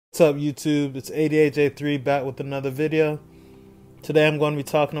What's up, YouTube? It's 88J3 back with another video. Today I'm going to be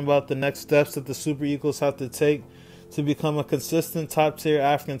talking about the next steps that the Super Eagles have to take to become a consistent top-tier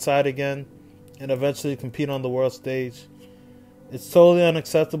African side again and eventually compete on the world stage. It's totally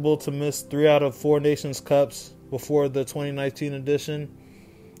unacceptable to miss 3 out of 4 Nations Cups before the 2019 edition,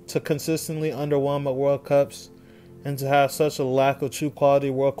 to consistently underwhelm at World Cups, and to have such a lack of true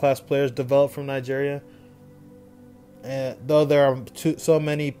quality world-class players develop from Nigeria. And though there are so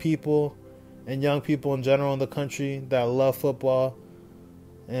many people and young people in general in the country that love football,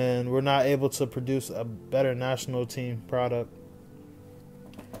 and we're not able to produce a better national team product.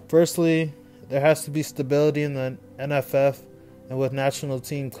 Firstly, there has to be stability in the NFF and with national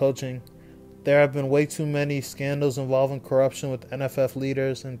team coaching. There have been way too many scandals involving corruption with NFF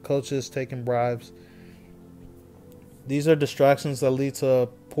leaders and coaches taking bribes. These are distractions that lead to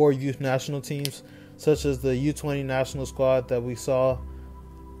poor youth national teams, such as the U20 national squad that we saw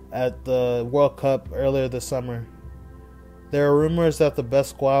at the World Cup earlier this summer. There are rumors that the best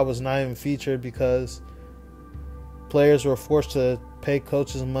squad was not even featured because players were forced to pay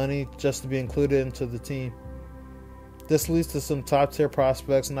coaches money just to be included into the team. This leads to some top-tier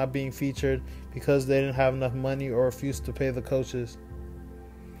prospects not being featured because they didn't have enough money or refused to pay the coaches.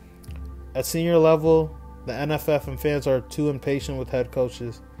 At senior level, the NFF and fans are too impatient with head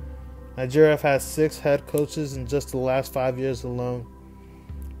coaches. Nigeria have had 6 head coaches in just the last 5 years alone.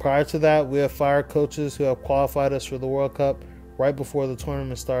 Prior to that, we have fired coaches who have qualified us for the World Cup right before the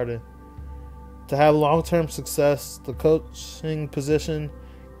tournament started. To have long-term success, the coaching position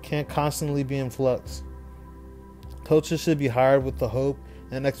can't constantly be in flux. Coaches should be hired with the hope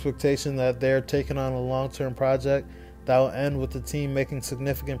and expectation that they're taking on a long-term project that will end with the team making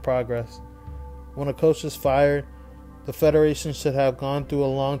significant progress. When a coach is fired, the federation should have gone through a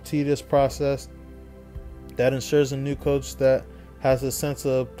long, tedious process that ensures a new coach that has a sense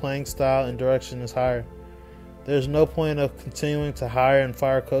of playing style and direction is hired. There's no point of continuing to hire and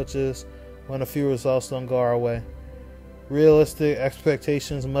fire coaches when a few results don't go our way. Realistic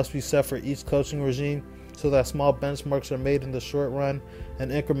expectations must be set for each coaching regime so that small benchmarks are made in the short run and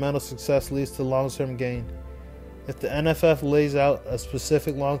incremental success leads to long-term gain. If the NFF lays out a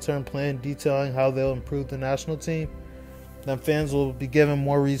specific long-term plan detailing how they'll improve the national team, then fans will be given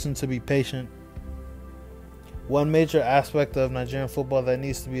more reason to be patient. One major aspect of Nigerian football that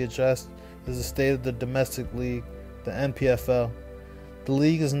needs to be addressed is the state of the domestic league, the NPFL. The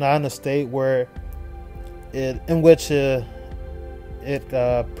league is not in a state where it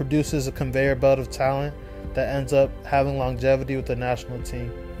produces a conveyor belt of talent that ends up having longevity with the national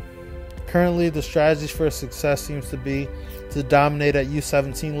team. Currently, the strategy for success seems to be to dominate at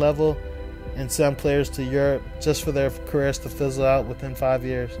U17 level and send players to Europe just for their careers to fizzle out within 5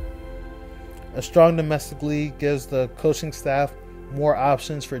 years. A strong domestic league gives the coaching staff more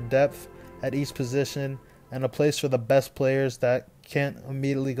options for depth at each position and a place for the best players that can't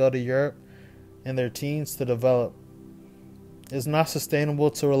immediately go to Europe in their teens to develop. It's not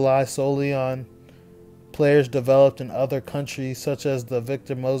sustainable to rely solely on players developed in other countries such as the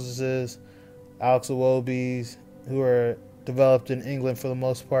Victor Moseses, Alex Iwobis, who are developed in England for the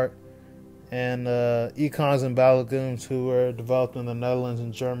most part, and Econs and Baloguns, who were developed in the Netherlands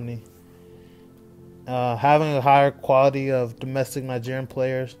and Germany. Having a higher quality of domestic Nigerian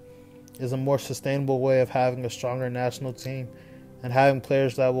players is a more sustainable way of having a stronger national team and having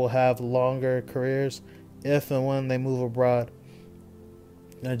players that will have longer careers if and when they move abroad.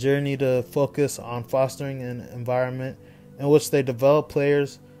 Nigeria need to focus on fostering an environment in which they develop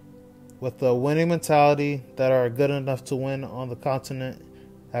players with a winning mentality that are good enough to win on the continent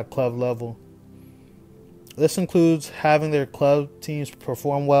at club level. This includes having their club teams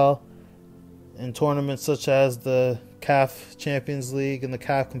perform well in tournaments such as the CAF Champions League and the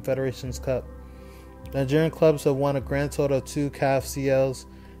CAF Confederations Cup. Nigerian clubs have won a grand total of 2 CAF CLs,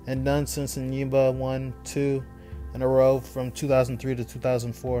 and none since Enyimba won 2 in a row from 2003 to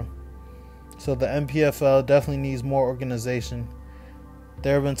 2004. So the NPFL definitely needs more organization.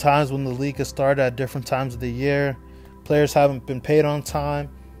 There have been times when the league has started at different times of the year, players haven't been paid on time,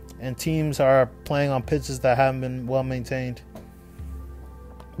 and teams are playing on pitches that haven't been well maintained.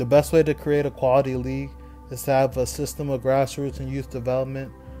 The best way to create a quality league is to have a system of grassroots and youth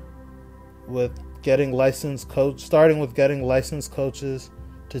development with starting with getting licensed coaches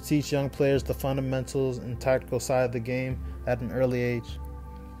to teach young players the fundamentals and tactical side of the game at an early age.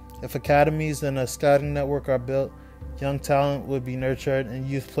 If academies and a scouting network are built, young talent would be nurtured and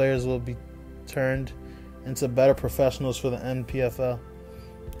youth players will be turned into better professionals for the NPFL.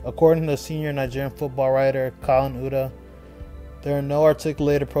 According to senior Nigerian football writer Colin Uda, there are no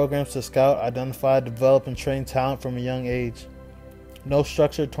articulated programs to scout, identify, develop, and train talent from a young age. No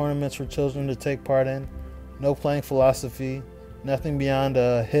structured tournaments for children to take part in. No playing philosophy. Nothing beyond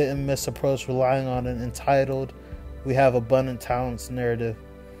a hit and miss approach relying on an entitled, we have abundant talents narrative.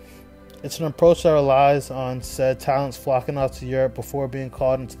 It's an approach that relies on said talents flocking out to Europe before being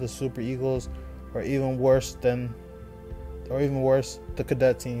called into the Super Eagles or even worse, the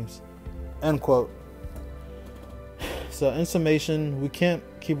cadet teams. End quote. So in summation, we can't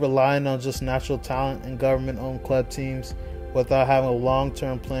keep relying on just natural talent and government-owned club teams without having a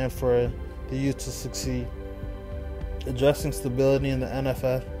long-term plan for the youth to succeed. Addressing stability in the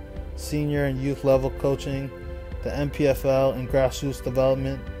NFF, senior and youth level coaching, the NPFL, and grassroots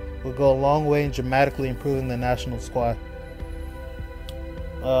development will go a long way in dramatically improving the national squad.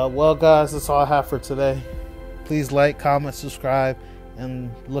 Well, guys, that's all I have for today. Please like, comment, subscribe,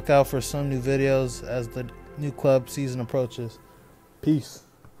 and look out for some new videos as the new club season approaches. Peace.